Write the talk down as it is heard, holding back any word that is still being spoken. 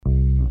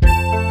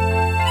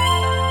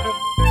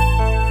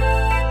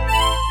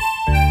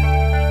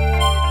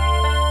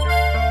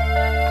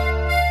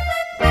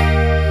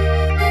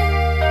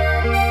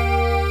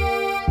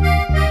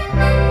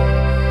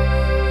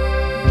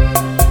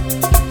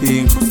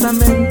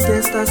Supuestamente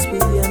estás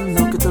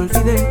pidiendo que te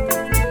olvide,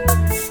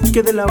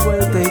 que dé la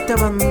vuelta y te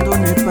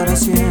abandone para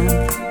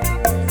siempre.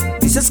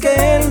 Dices que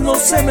él no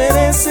se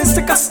merece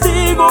este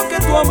castigo, que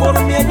tu amor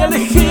me haya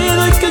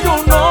elegido y que yo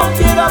no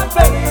quiera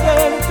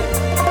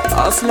perderte.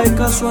 Hazle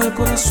caso al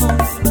corazón,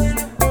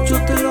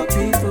 yo te lo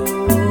pido.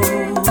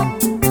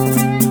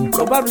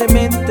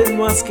 Probablemente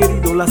no has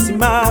querido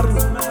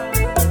lastimarlo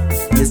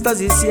y estás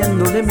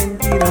diciéndole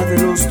mentira de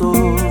los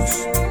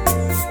dos.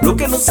 Lo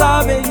que no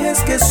sabe es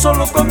que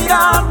solo con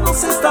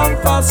mirarnos es tan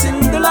fácil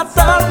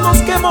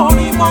delatarnos, que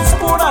morimos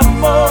por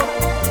amor.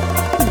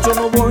 Yo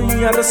no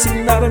voy a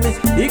resignarme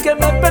y que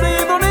me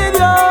perdone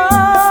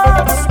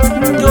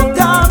Dios. Yo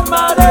te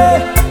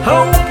amaré,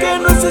 aunque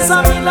no estés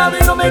a mi lado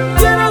y no me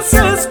quieras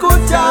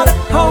escuchar.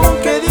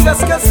 Aunque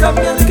digas que has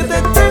cambiado y que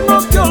te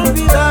tengo que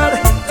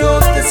olvidar, yo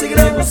te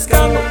seguiré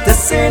buscando, te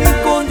seré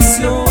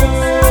incondicional.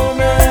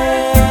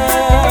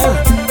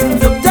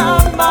 Yo te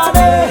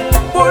amaré,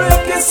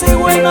 porque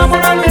sigo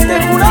enamorado y te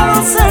he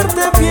jurado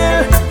serte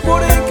fiel.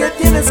 Por el que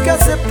tienes que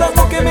aceptar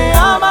lo que me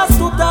amas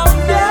tú también.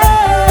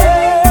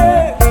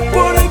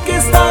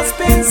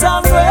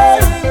 Pensando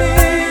en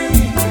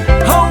mí,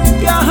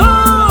 aunque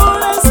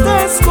ahora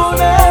estés con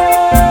él.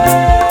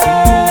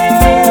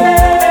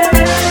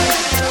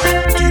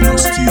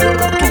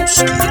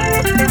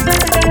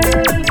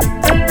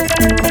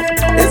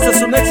 Este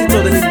es un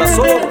éxito del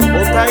invasor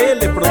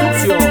JL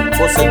Producción,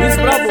 José Luis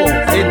Bravo,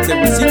 en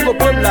Tehuicingo,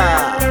 Puebla.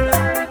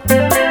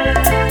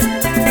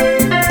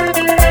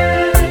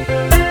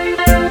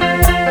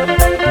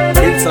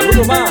 El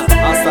saludo va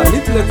hasta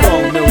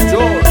Littleton, New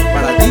York,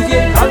 para DJ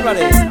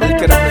Álvarez, el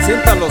que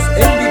representa a los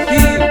MVP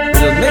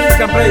de los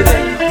Mexican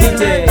Friday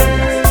DJs.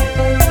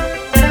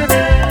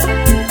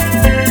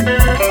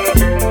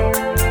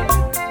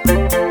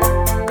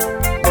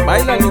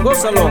 Baila y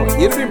gózalo,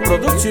 Irving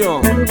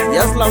Production, y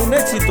hazla un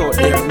éxito,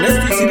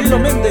 Ernesto y Cirilo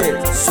Méndez,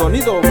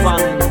 sonido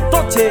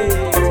fantoche.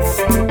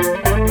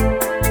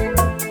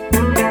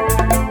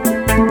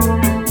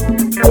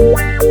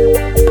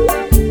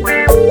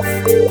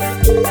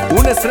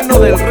 Un estreno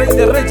del Rey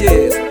de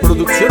Reyes,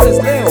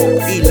 Producciones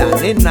Leo y La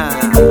Nena.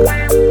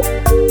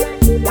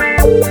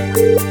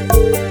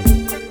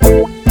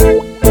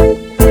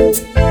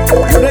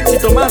 Y un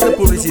éxito más de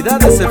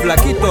publicidades, El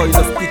Flaquito y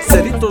los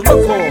Pizzeritos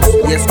Locos.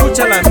 Y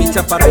escúchala a mi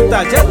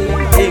chaparrita Jenny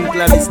en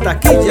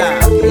Claristaquilla.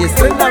 Y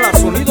estrena la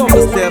sonido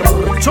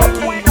Mr.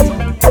 Chucky.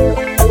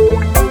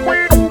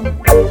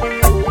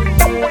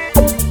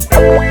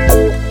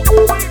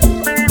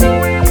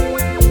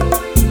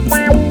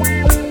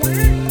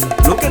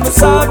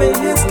 Sabe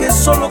es que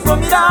solo con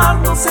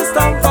mirarnos es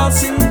tan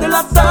fácil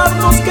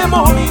delatarnos, que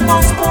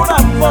morimos por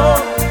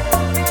amor.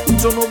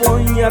 Yo no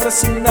voy a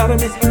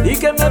resignarme y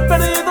que me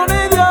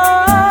perdone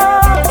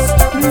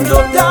Dios. Yo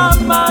te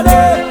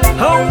amaré,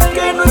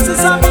 aunque no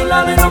estés a mi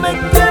lado y no me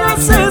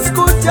quieras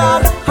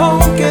escuchar.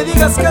 Aunque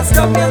digas que has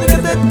cambiado y que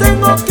te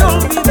tengo que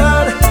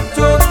olvidar,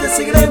 yo te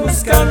seguiré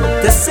buscando,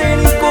 te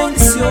seré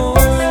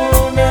incondicional.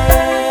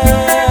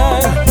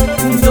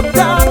 Yo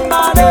te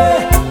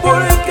amaré,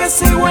 porque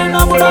sigo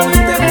enamorado y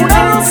te he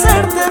jurado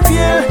serte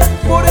fiel.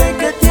 Por el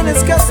que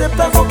tienes que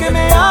aceptar lo que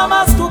me amas.